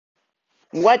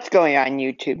What's going on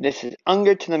YouTube? This is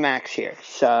Unger to the Max here.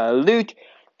 Salute!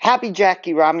 Happy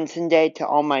Jackie Robinson Day to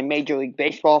all my Major League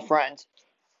Baseball friends.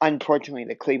 Unfortunately,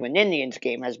 the Cleveland Indians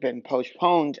game has been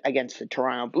postponed against the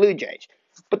Toronto Blue Jays.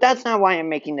 But that's not why I'm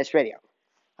making this video.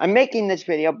 I'm making this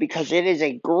video because it is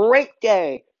a great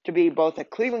day to be both a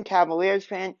Cleveland Cavaliers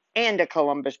fan and a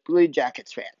Columbus Blue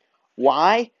Jackets fan.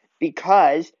 Why?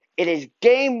 Because it is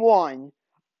Game 1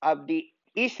 of the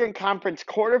Eastern Conference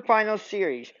quarterfinal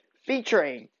series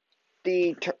featuring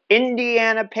the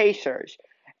Indiana Pacers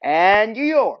and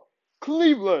your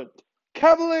Cleveland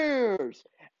Cavaliers.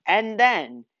 And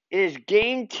then it is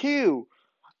Game 2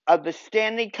 of the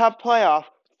Stanley Cup playoff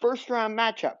first round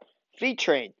matchup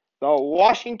featuring the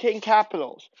Washington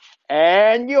Capitals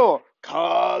and your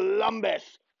Columbus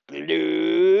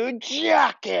Blue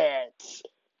Jackets.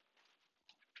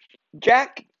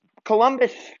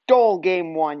 Columbus stole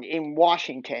Game 1 in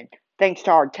Washington thanks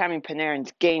to Artemi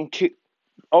Panarin's Game 2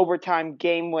 overtime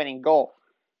game-winning goal.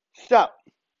 So,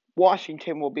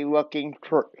 Washington will be looking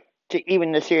to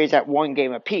even the series at one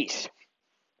game apiece.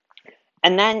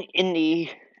 And then in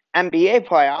the NBA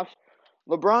playoffs,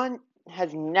 LeBron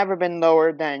has never been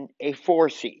lower than a 4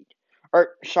 seed.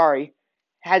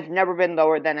 Has never been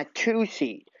lower than a 2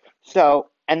 seed.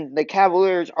 And the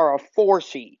Cavaliers are a 4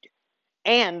 seed.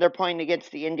 And they're playing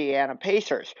against the Indiana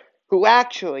Pacers, who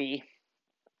actually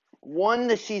won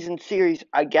the season series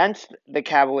against the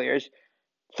Cavaliers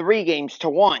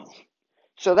 3-1.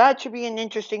 So that should be an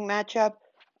interesting matchup.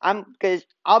 Because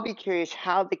I'll be curious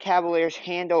how the Cavaliers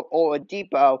handle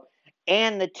Oladipo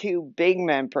and the two big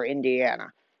men for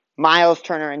Indiana, Miles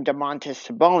Turner and Domantas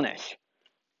Sabonis.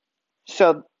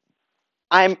 So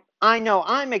I know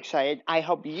I'm excited. I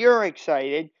hope you're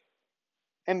excited.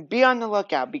 And be on the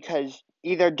lookout because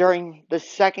either during the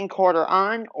second quarter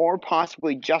on or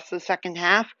possibly just the second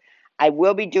half, I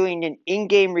will be doing an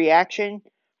in-game reaction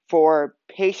for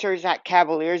Pacers at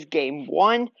Cavaliers Game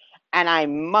 1, and I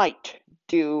might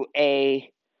do a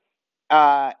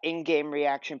in-game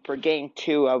reaction for Game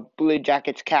 2 of Blue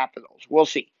Jackets Capitals. We'll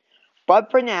see.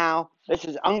 But for now, this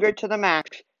is Unger to the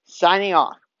Max signing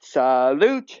off.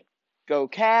 Salute, go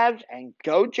Cavs, and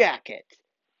go Jackets.